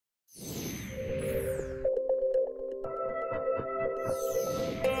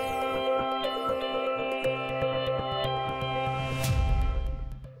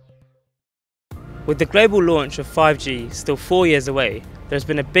With the global launch of 5G still 4 years away, there has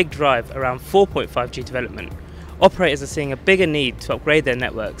been a big drive around 4.5G development. Operators are seeing a bigger need to upgrade their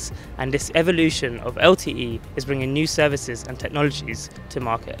networks, and this evolution of LTE is bringing new services and technologies to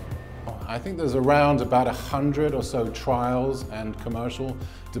market. I think there's around about 100 or so trials and commercial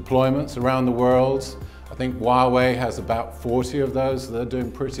deployments around the world. I think Huawei has about 40 of those, so they're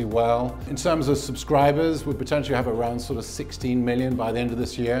doing pretty well. In terms of subscribers, we potentially have around sort of 16 million by the end of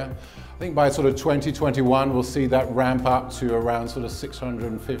this year. I think by sort of 2021, we'll see that ramp up to around sort of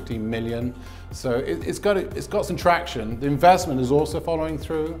 650 million. So it's got some traction. The investment is also following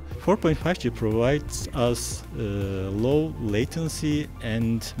through. 4.5G provides us low latency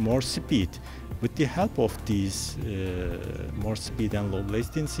and more speed. With the help of these more speed and low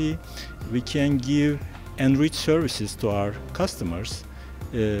latency, we can give enriched services to our customers.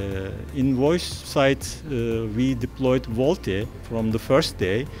 In voice side, we deployed VoLTE from the first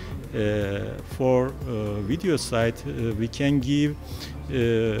day. For video side, we can give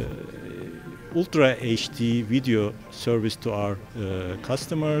Ultra HD video service to our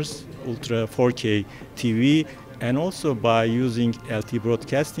customers, Ultra 4K TV, and also by using LTE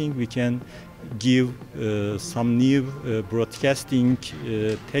broadcasting, we can give some new broadcasting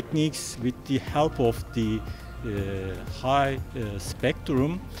techniques with the help of the high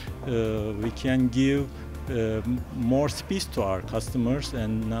spectrum. We can give more speed to our customers,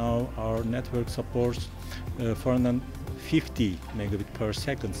 and now our network supports 450 megabit per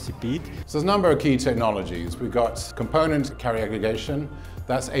second speed. So there's a number of key technologies. We've got component carrier aggregation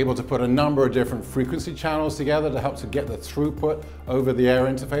that's able to put a number of different frequency channels together to help to get the throughput over the air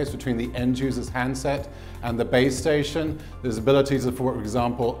interface between the end user's handset and the base station. There's abilities of, for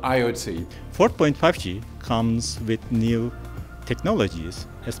example, IoT. 4.5G comes with new technologies,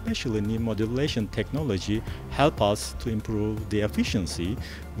 especially new modulation technology, help us to improve the efficiency.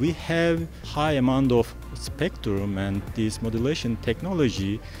 We have high amount of spectrum, and this modulation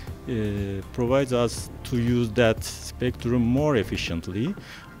technology provides us to use that spectrum more efficiently.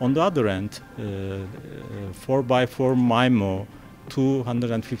 On the other hand, 4x4 MIMO,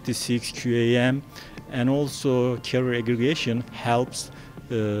 256 QAM, and also carrier aggregation helps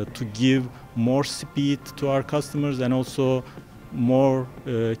to give more speed to our customers and also more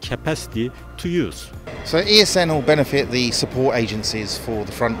capacity to use. So ESN will benefit the support agencies for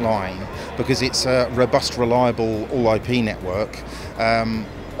the front line because it's a robust, reliable all-IP network,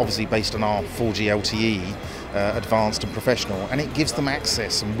 obviously based on our 4G LTE, advanced and professional, and it gives them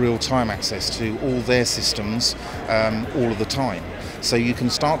access and real-time access to all their systems all of the time. So you can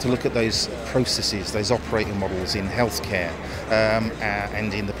start to look at those processes, those operating models in healthcare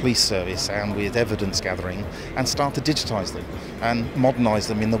and in the police service and with evidence gathering, and start to digitise them and modernise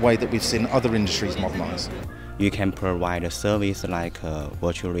them in the way that we've seen other industries modernise. You can provide a service like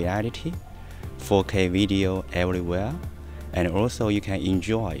virtual reality, 4K video everywhere, and also you can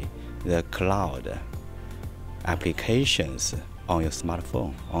enjoy the cloud applications on your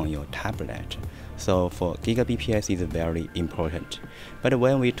smartphone, on your tablet. So for Gigabps is very important. But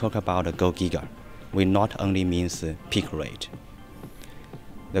when we talk about Go Giga, we not only means peak rate.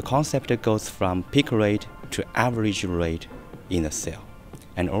 The concept goes from peak rate to average rate in the cell,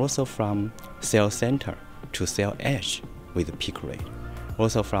 and also from cell center to cell edge with peak rate.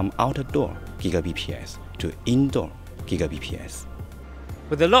 Also from outdoor Gigabps to indoor Gigabps.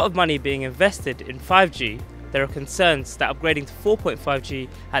 With a lot of money being invested in 5G, there are concerns that upgrading to 4.5G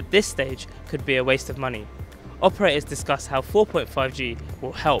at this stage could be a waste of money. Operators discuss how 4.5G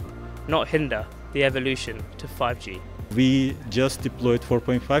will help, not hinder, the evolution to 5G. We just deployed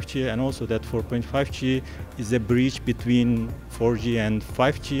 4.5G, and also that 4.5G is a bridge between 4G and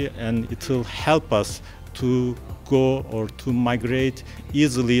 5G, and it will help us to go or to migrate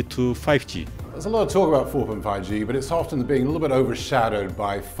easily to 5G. There's a lot of talk about 4.5G, but it's often being a little bit overshadowed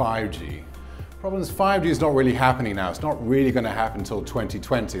by 5G. Problem is 5G is not really happening now. It's not really going to happen until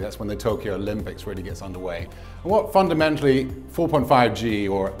 2020. That's when the Tokyo Olympics really gets underway. And what fundamentally 4.5G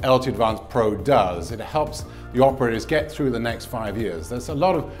or LTE Advanced Pro does, it helps the operators get through the next 5 years. There's a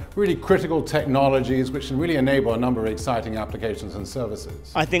lot of really critical technologies which can really enable a number of exciting applications and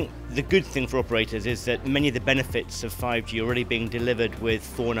services. I think the good thing for operators is that many of the benefits of 5G are already being delivered with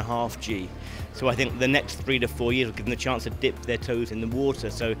 4.5G. So I think the next 3 to 4 years will give them the chance to dip their toes in the water.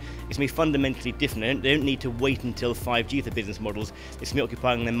 So it's going to be fundamentally different. They don't need to wait until 5G for business models. It's going to be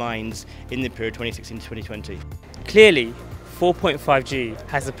occupying their minds in the period 2016 to 2020. Clearly, 4.5G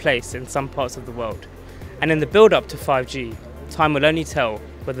has a place in some parts of the world. And in the build-up to 5G, time will only tell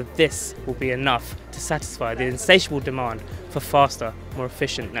whether this will be enough to satisfy the insatiable demand for faster, more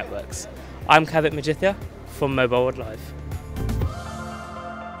efficient networks. I'm Kavit Majithya from Mobile World Live.